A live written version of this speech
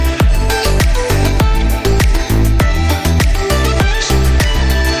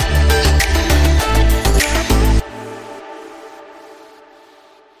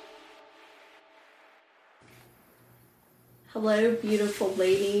Hello, beautiful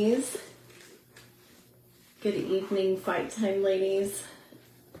ladies. Good evening, Fight Time ladies.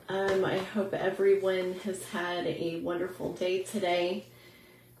 I hope everyone has had a wonderful day today.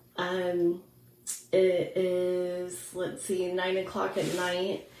 It is, 9 o'clock at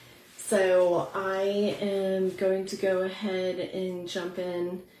night. So I am going to go ahead and jump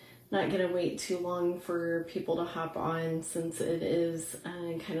in. Not going to wait too long for people to hop on since it is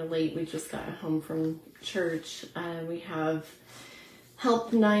kind of late. We just got home from church. We have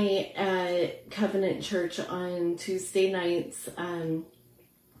help night at Covenant Church on Tuesday nights.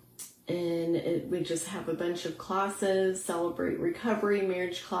 We just have a bunch of classes, Celebrate Recovery,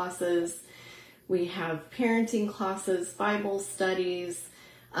 marriage classes. We have parenting classes, Bible studies,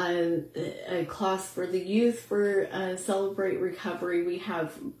 a class for the youth for Celebrate Recovery. We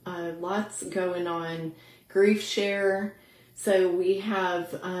have lots going on, Grief Share. So we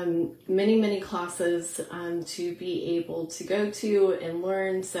have many classes to be able to go to and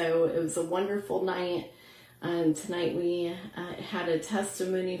learn. So it was a wonderful night. Tonight we had a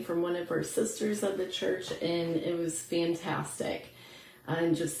testimony from one of our sisters of the church, and it was fantastic.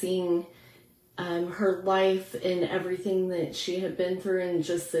 Just seeing her life and everything that she had been through, and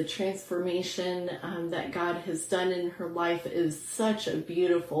just the transformation that God has done in her life is such a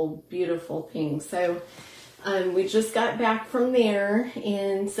beautiful, beautiful thing. So we just got back from there,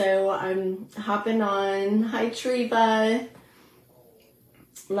 and so I'm hopping on. Hi, Treva.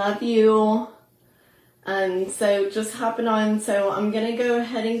 Love you. So just hopping on. So I'm going to go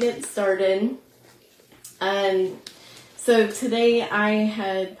ahead and get started. So today I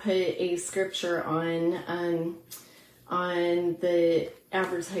had put a scripture on the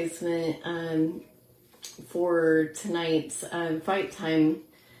advertisement for tonight's Fight Time.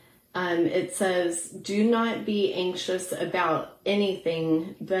 It says, "Do not be anxious about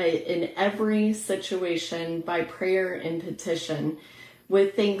anything, but in every situation by prayer and petition,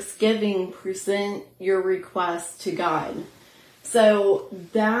 with thanksgiving present your request to God." So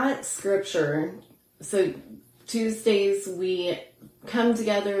that scripture, so Tuesdays we come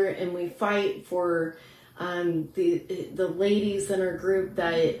together and we fight for the ladies in our group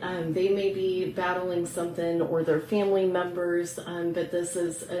that they may be battling something, or their family members, but this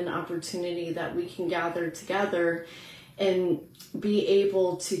is an opportunity that we can gather together and be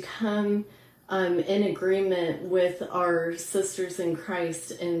able to come in agreement with our sisters in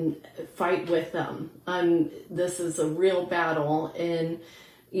Christ and fight with them. This is a real battle, and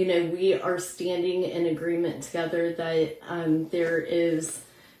we are standing in agreement together that there is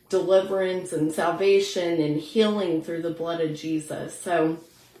deliverance and salvation and healing through the blood of Jesus. So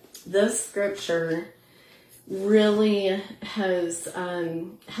this scripture really has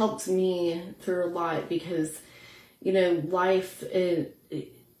helped me through a lot, because life,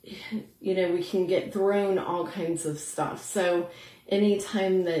 we can get thrown all kinds of stuff. So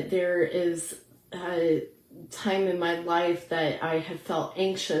anytime that there is a time in my life that I have felt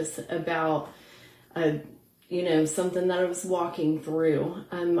anxious about something that I was walking through,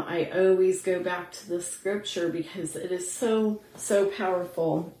 I always go back to the scripture, because it is so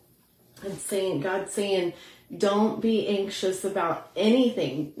powerful. And God's saying, don't be anxious about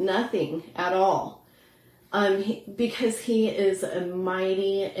anything, nothing at all. Because He is a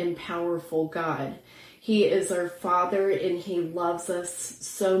mighty and powerful God. He is our Father, and He loves us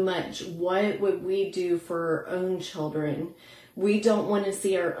so much. What would we do for our own children? We don't want to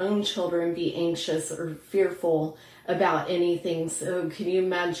see our own children be anxious or fearful about anything. So can you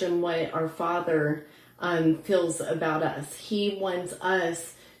imagine what our Father feels about us? He wants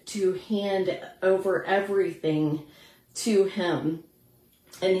us to hand over everything to Him,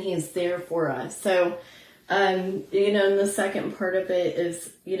 and He's there for us. So, and the second part of it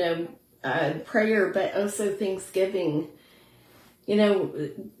is, prayer, but also thanksgiving.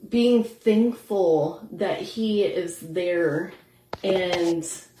 Being thankful that He is there and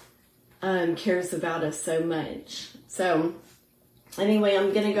cares about us so much. So anyway,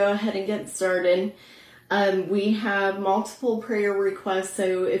 I'm going to go ahead and get started. We have multiple prayer requests.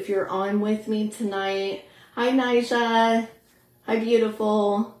 So if you're on with me tonight, hi Nija, hi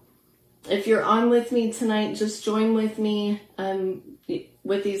beautiful. If you're on with me tonight, just join with me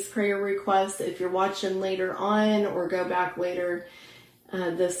with these prayer requests. If you're watching later on or go back later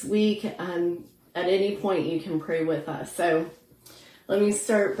this week, at any point you can pray with us. So let me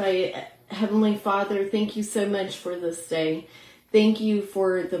start by, Heavenly Father, thank you so much for this day. Thank you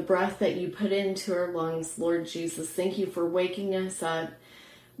for the breath that you put into our lungs, Lord Jesus. Thank you for waking us up.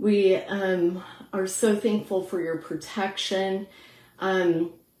 We are so thankful for your protection.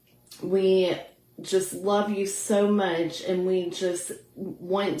 We just love you so much, and we just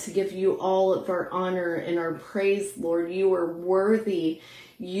want to give you all of our honor and our praise, Lord. You are worthy.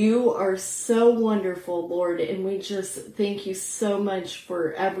 You are so wonderful, Lord, and we just thank you so much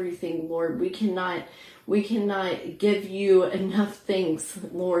for everything, Lord. We cannot give you enough thanks,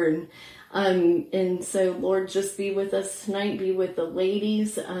 Lord. And so, Lord, just be with us tonight. Be with the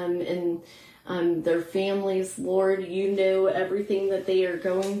ladies and their families, Lord. You know everything that they are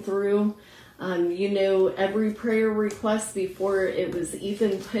going through. You know every prayer request before it was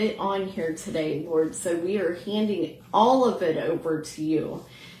even put on here today, Lord. So we are handing all of it over to you.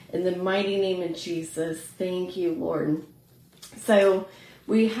 In the mighty name of Jesus, thank you, Lord. So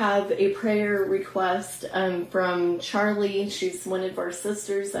we have a prayer request from Charlie. She's one of our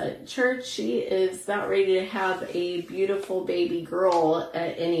sisters at church. She is about ready to have a beautiful baby girl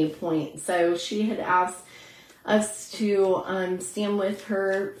at any point. So she had asked us to stand with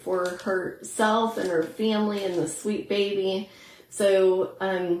her for herself and her family and the sweet baby. So,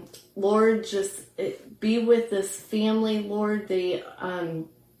 Lord, just be with this family, Lord. They are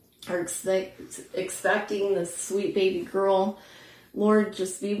expecting this sweet baby girl. Lord,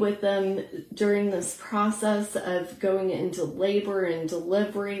 just be with them during this process of going into labor and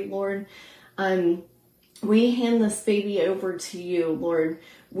delivery, Lord. We hand this baby over to you, Lord.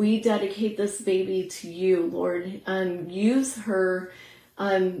 We dedicate this baby to you, Lord. Use her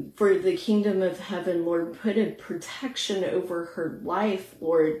for the kingdom of heaven, Lord. Put a protection over her life,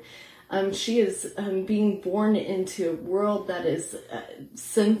 Lord. She is being born into a world that is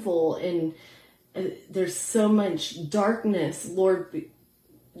sinful, and there's so much darkness, Lord.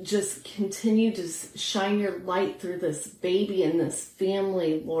 Just continue to shine your light through this baby and this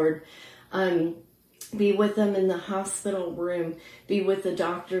family, Lord. Be with them in the hospital room. Be with the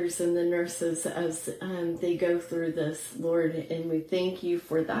doctors and the nurses as they go through this, Lord. And we thank you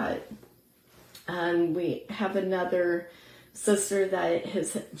for that. We have another sister that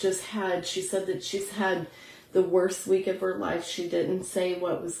has just had, she said that she's had the worst week of her life. She didn't say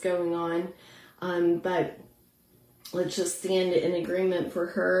what was going on, but let's just stand in agreement for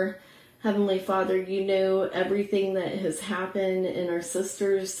her. Heavenly Father, you know everything that has happened in our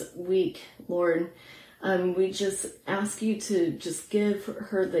sister's week, Lord. We just ask you to just give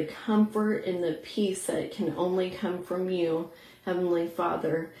her the comfort and the peace that can only come from you, Heavenly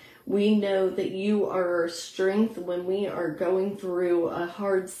Father. We know that you are our strength when we are going through a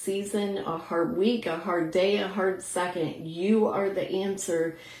hard season, a hard week, a hard day, a hard second. You are the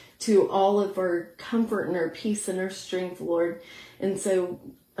answer to all of our comfort and our peace and our strength, Lord. And so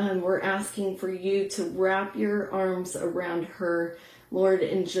we're asking for you to wrap your arms around her, Lord,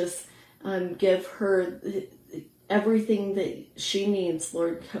 and just give her everything that she needs,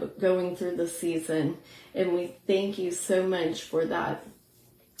 Lord, going through the season. And we thank you so much for that.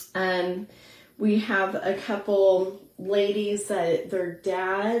 We have a couple ladies that their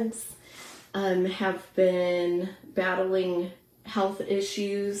dads have been battling health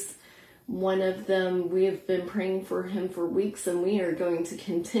issues. One of them, we have been praying for him for weeks, and we are going to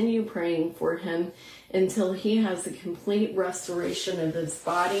continue praying for him until he has a complete restoration of his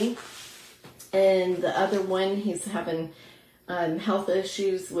body. And the other one, he's having health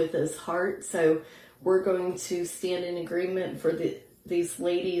issues with his heart. So we're going to stand in agreement for these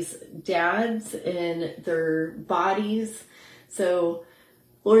ladies' dads and their bodies. So,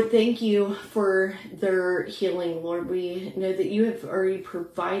 Lord, thank you for their healing, Lord. We know that you have already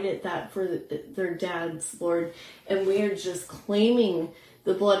provided that for their dads, Lord. And we are just claiming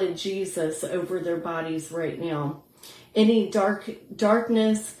the blood of Jesus over their bodies right now. Any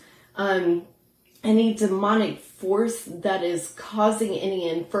darkness, any demonic force that is causing any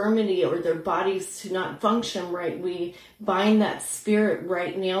infirmity or their bodies to not function right, we bind that spirit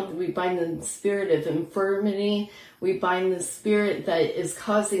right now. We bind the spirit of infirmity. We bind the spirit that is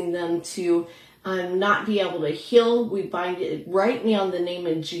causing them to not be able to heal. We bind it right now in the name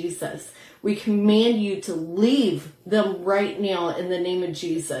of Jesus. We command you to leave them right now in the name of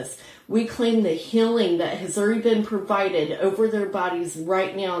Jesus. We claim the healing that has already been provided over their bodies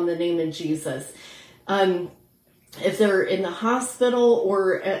right now in the name of Jesus. If they're in the hospital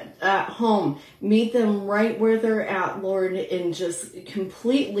or at home, meet them right where they're at, Lord, and just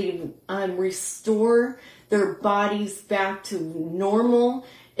completely restore their bodies back to normal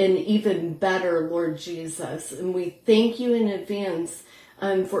and even better, Lord Jesus. And we thank you in advance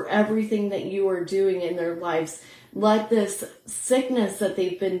for everything that you are doing in their lives. Let this sickness that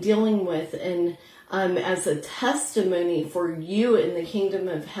they've been dealing with and as a testimony for you in the kingdom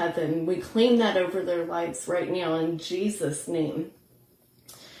of heaven, we claim that over their lives right now in Jesus' name.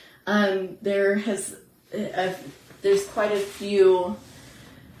 There's quite a few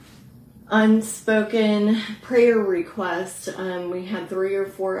unspoken prayer requests. We had 3 or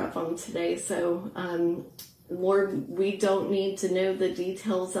 4 of them today. So, Lord, we don't need to know the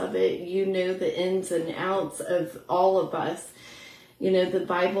details of it. You know the ins and outs of all of us. You know, the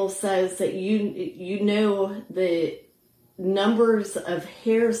Bible says that you know the numbers of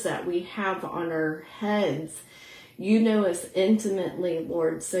hairs that we have on our heads. You know us intimately,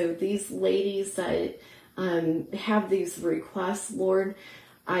 Lord. So these ladies that have these requests, Lord,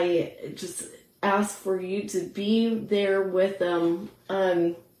 I just ask for you to be there with them,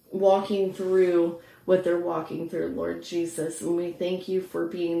 walking through what they're walking through, Lord Jesus. And we thank you for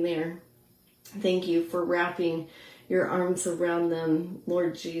being there. Thank you for wrapping your arms around them,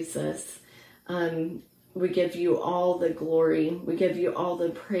 Lord Jesus. We give you all the glory. We give you all the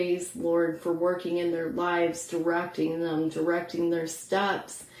praise, Lord, for working in their lives, directing them, directing their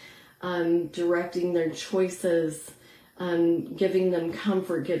steps, directing their choices, giving them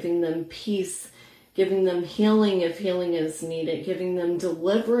comfort, giving them peace, giving them healing if healing is needed, giving them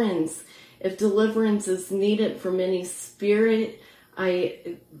deliverance if deliverance is needed from any spirit.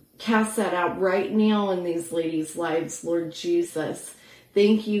 I cast that out right now in these ladies' lives, Lord Jesus.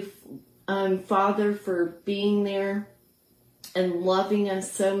 Thank you, Father, for being there and loving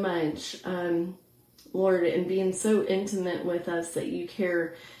us so much, Lord, and being so intimate with us that you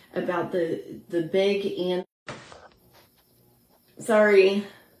care about the big and... Sorry.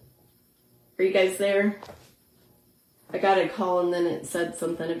 Are you guys there? I got a call and then it said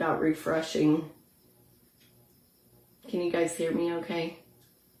something about refreshing. Can you guys hear me okay?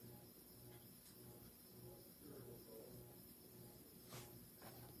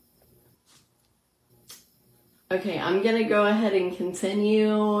 Okay, I'm going to go ahead and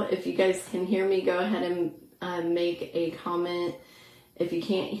continue. If you guys can hear me, go ahead and make a comment. If you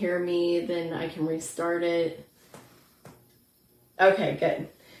can't hear me, then I can restart it. Okay, good.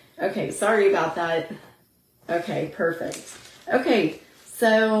 Okay, sorry about that. Okay, perfect. Okay,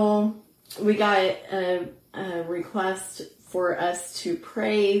 so we got a request for us to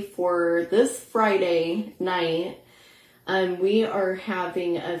pray for this Friday night. We are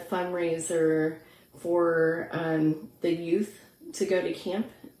having a fundraiser for the youth to go to camp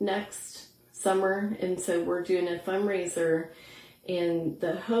next summer. And so we're doing a fundraiser, and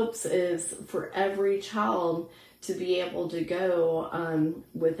the hopes is for every child to be able to go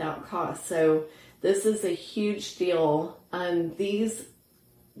without cost. So this is a huge deal. These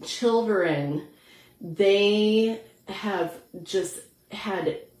children, they have just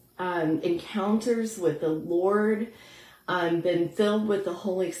had encounters with the Lord, been filled with the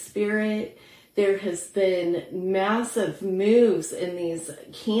Holy Spirit. There has been massive moves in these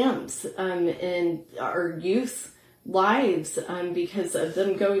camps in our youth lives because of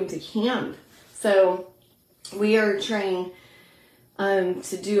them going to camp. So we are trying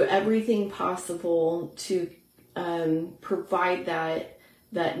to do everything possible to provide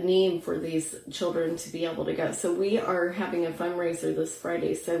that need for these children to be able to go. So we are having a fundraiser this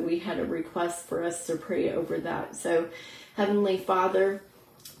Friday. So we had a request for us to pray over that. So Heavenly Father,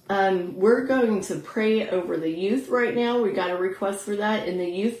 we're going to pray over the youth right now. We got a request for that, and the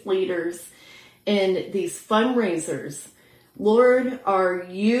youth leaders and these fundraisers. Lord, our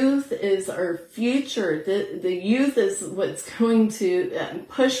youth is our future. The youth is what's going to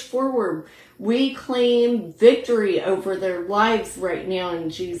push forward. We claim victory over their lives right now in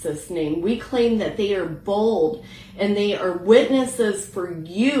Jesus' name. We claim that they are bold and they are witnesses for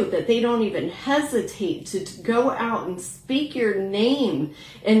you, that they don't even hesitate to go out and speak your name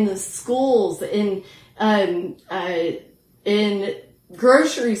in the schools, in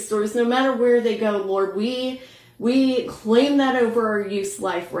grocery stores, no matter where they go. Lord, we claim that over our youth's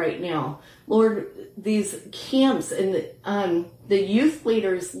life right now. Lord, these camps and the youth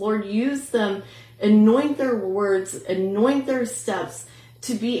leaders, Lord, use them, anoint their words, anoint their steps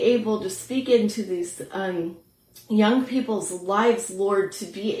to be able to speak into these young people's lives, Lord, to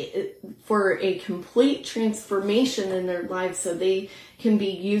be for a complete transformation in their lives so they can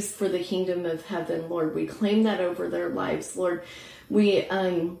be used for the kingdom of heaven, Lord. We claim that over their lives, Lord. We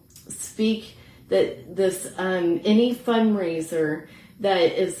speak that this any fundraiser that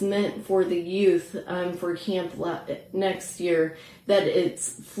is meant for the youth for camp next year, that it's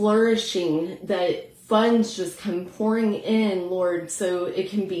flourishing, that funds just come pouring in, Lord, so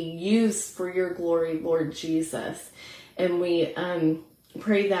it can be used for your glory, Lord Jesus. And we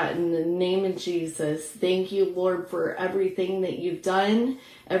pray that in the name of Jesus. Thank you, Lord, for everything that you've done,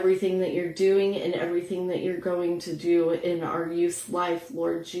 everything that you're doing, and everything that you're going to do in our youth's life,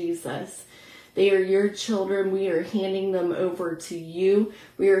 Lord Jesus. They are your children. We are handing them over to you.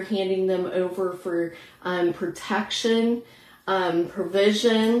 We are handing them over for protection,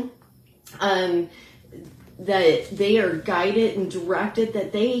 provision, that they are guided and directed,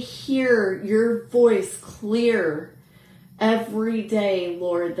 that they hear your voice clear every day,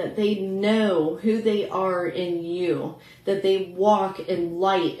 Lord, that they know who they are in you, that they walk in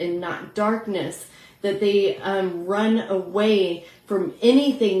light and not darkness, that they run away from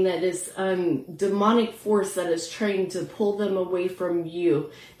anything that is demonic force that is trying to pull them away from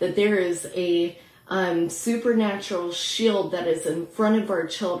you, that there is a supernatural shield that is in front of our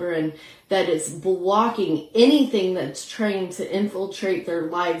children that is blocking anything that's trying to infiltrate their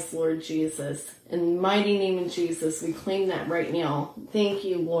lives, Lord Jesus. In the mighty name of Jesus, we claim that right now. Thank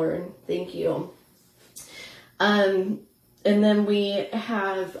you, Lord. Thank you. And then we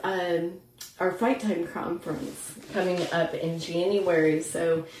have our Fight Time Conference coming up in January.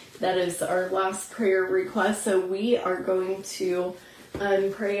 So that is our last prayer request. So we are going to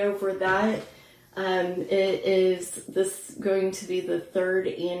pray over that. It is going to be the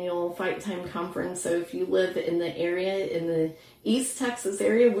 3rd annual Fight Time Conference. So if you live in the area, in the East Texas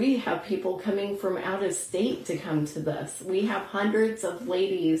area, we have people coming from out of state to come to this. We have hundreds of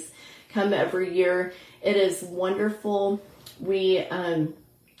ladies come every year. It is wonderful. We,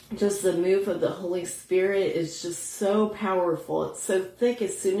 just the move of the Holy Spirit is just so powerful. It's so thick.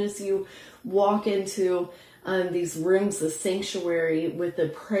 As soon as you walk into these rooms, the sanctuary, with the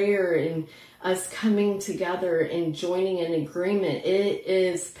prayer and us coming together and joining in agreement, it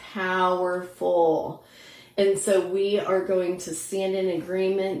is powerful. And so we are going to stand in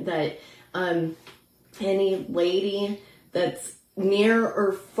agreement that any lady that's near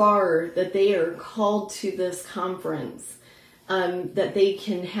or far, that they are called to this conference, that they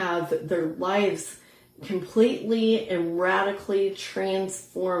can have their lives completely and radically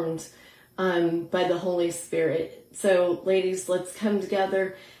transformed by the Holy Spirit. So ladies, let's come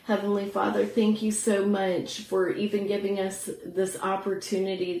together. Heavenly Father, thank you so much for even giving us this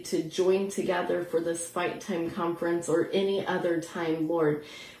opportunity to join together for this Fight Time Conference or any other time, Lord.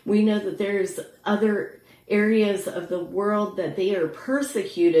 We know that there's other areas of the world that they are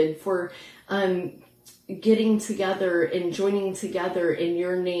persecuted for getting together and joining together in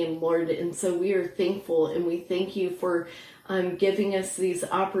your name, Lord. And so we are thankful, and we thank you for giving us these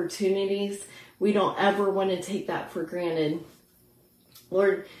opportunities. We don't ever want to take that for granted.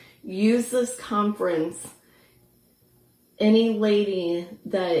 Lord, use this conference. Any lady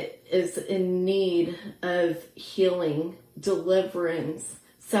that is in need of healing, deliverance,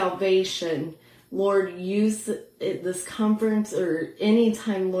 salvation, Lord, use this conference or any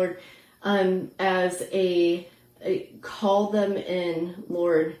time, Lord, as a call them in,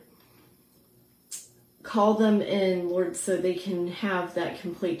 Lord. Call them in, Lord, so they can have that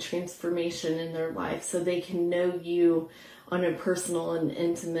complete transformation in their life, so they can know you on a personal and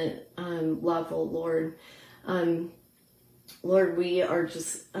intimate level, Lord. Lord, we are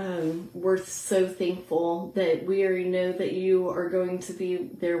just, we're so thankful that we already know that you are going to be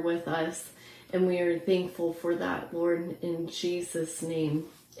there with us, and we are thankful for that, Lord, in Jesus' name.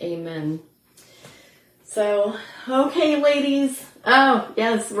 Amen. So, okay, ladies. Oh,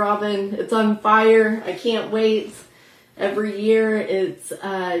 yes, Robin, it's on fire. I can't wait. Every year, it's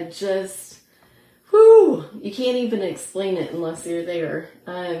just, whoo, you can't even explain it unless you're there.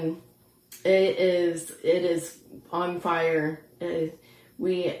 It is on fire.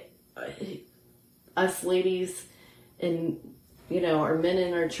 Us ladies, and our men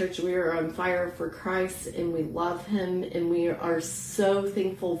in our church, we are on fire for Christ, and we love him, and we are so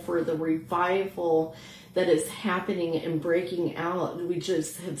thankful for the revival that is happening and breaking out. We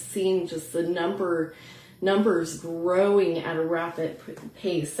just have seen just the numbers growing at a rapid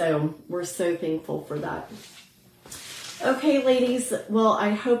pace, so we're so thankful for that. Okay, ladies, well, I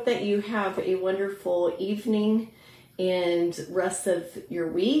hope that you have a wonderful evening and rest of your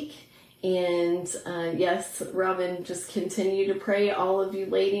week. And yes, Robin, just continue to pray, all of you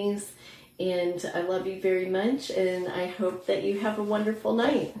ladies. And I love you very much. And I hope that you have a wonderful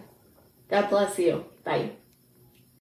night. God bless you. Bye.